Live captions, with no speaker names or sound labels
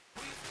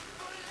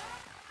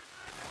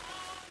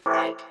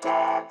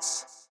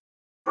Breakdance.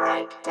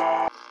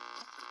 Breakdance.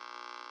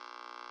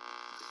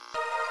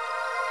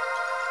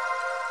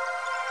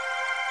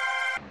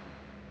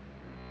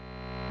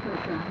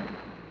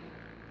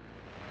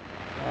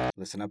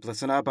 Listen up,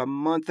 listen up. A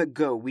month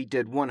ago, we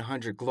did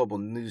 100 global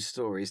news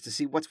stories to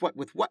see what's what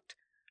with what.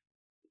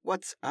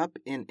 What's up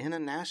in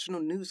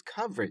international news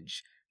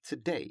coverage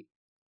today?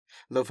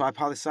 Lo-Fi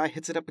Poli-Sci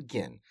hits it up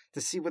again to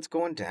see what's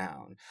going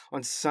down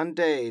on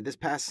Sunday, this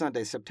past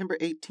Sunday, September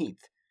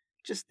 18th,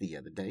 just the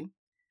other day,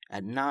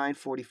 at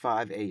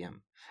 9:45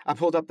 a.m. I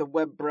pulled up the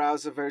web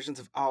browser versions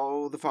of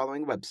all the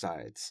following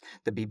websites: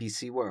 the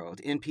BBC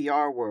World,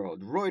 NPR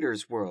World,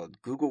 Reuters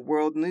World, Google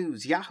World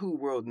News, Yahoo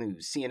World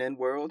News, CNN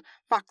World,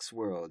 Fox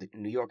World,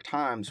 New York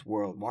Times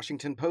World,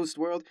 Washington Post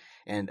World,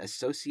 and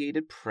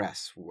Associated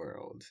Press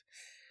World.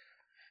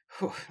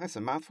 Whew, that's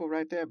a mouthful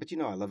right there, but you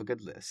know I love a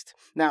good list.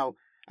 Now,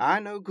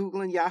 I know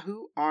Google and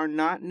Yahoo are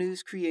not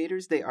news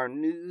creators, they are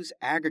news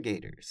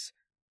aggregators.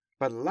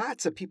 But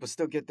lots of people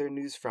still get their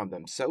news from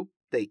them, so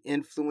they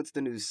influence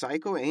the news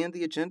cycle and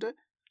the agenda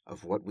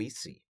of what we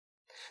see.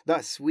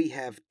 Thus, we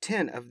have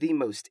 10 of the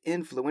most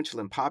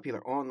influential and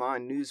popular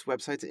online news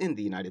websites in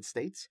the United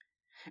States,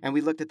 and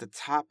we looked at the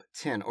top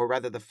 10, or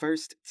rather the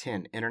first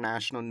 10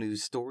 international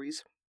news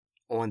stories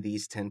on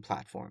these 10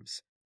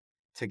 platforms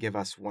to give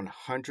us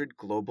 100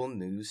 global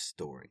news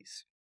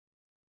stories.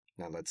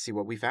 Now let's see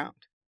what we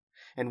found.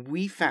 And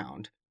we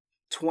found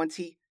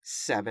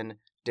 27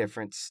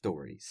 different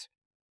stories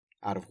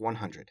out of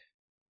 100,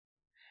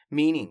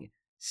 meaning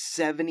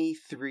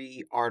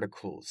 73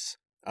 articles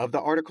of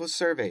the articles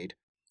surveyed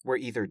were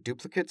either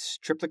duplicates,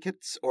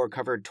 triplicates, or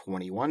covered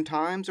 21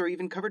 times, or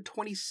even covered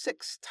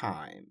 26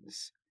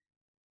 times.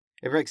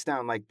 It breaks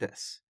down like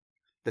this.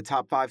 The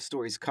top 5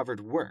 stories covered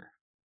were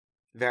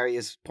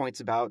various points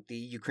about the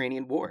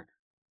Ukrainian war,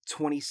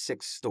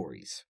 26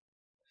 stories.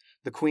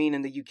 The Queen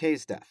in the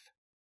UK's death,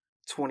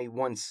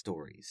 21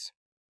 stories.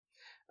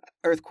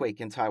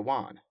 Earthquake in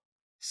Taiwan,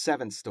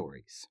 7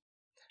 stories.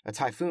 A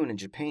typhoon in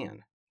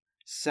Japan,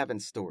 7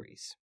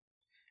 stories.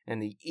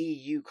 And the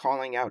EU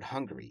calling out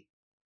Hungary,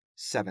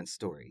 7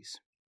 stories.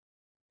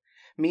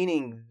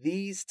 Meaning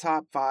these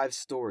top 5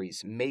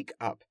 stories make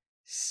up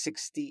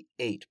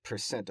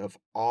 68% of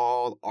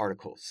all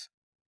articles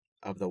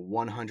of the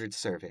 100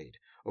 surveyed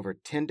over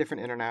 10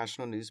 different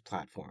international news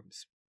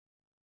platforms.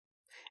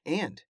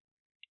 And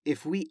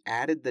if we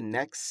added the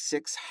next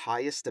 6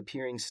 highest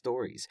appearing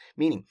stories,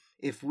 meaning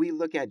if we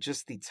look at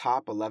just the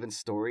top 11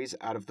 stories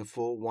out of the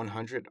full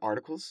 100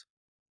 articles,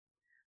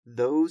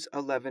 those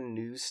 11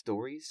 news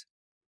stories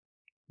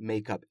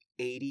make up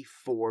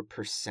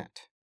 84%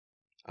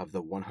 of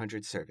the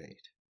 100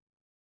 surveyed.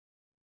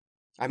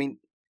 I mean,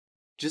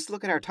 just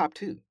look at our top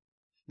 2,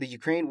 the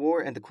Ukraine war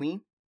and the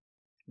Queen.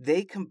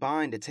 They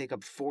combine to take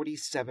up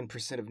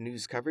 47% of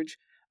news coverage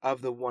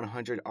of the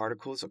 100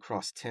 articles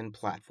across 10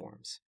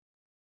 platforms.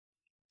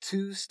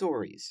 2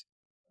 stories,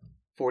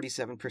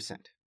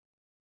 47%.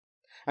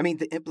 I mean,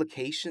 the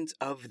implications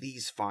of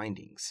these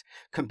findings,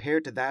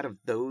 compared to that of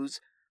those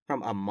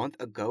from a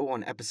month ago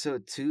on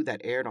episode 2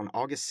 that aired on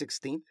August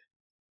 16th,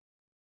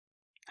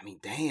 I mean,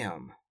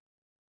 damn.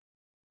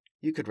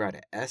 You could write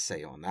an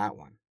essay on that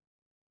one.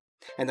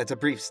 And that's a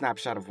brief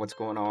snapshot of what's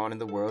going on in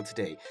the world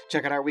today.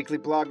 Check out our weekly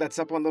blog that's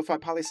up on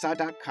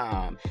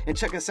LoFiPoli-Sci.com. And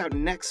check us out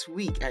next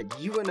week at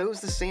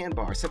UNO's The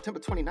Sandbar, September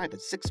 29th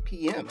at 6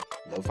 p.m.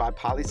 Lo-Fi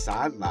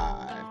Poli-Sci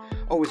Live.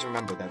 Always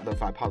remember that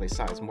Lo-Fi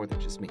Poli-Sci is more than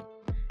just me.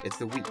 It's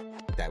the we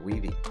that we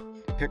be.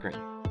 Pickering,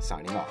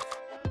 signing off.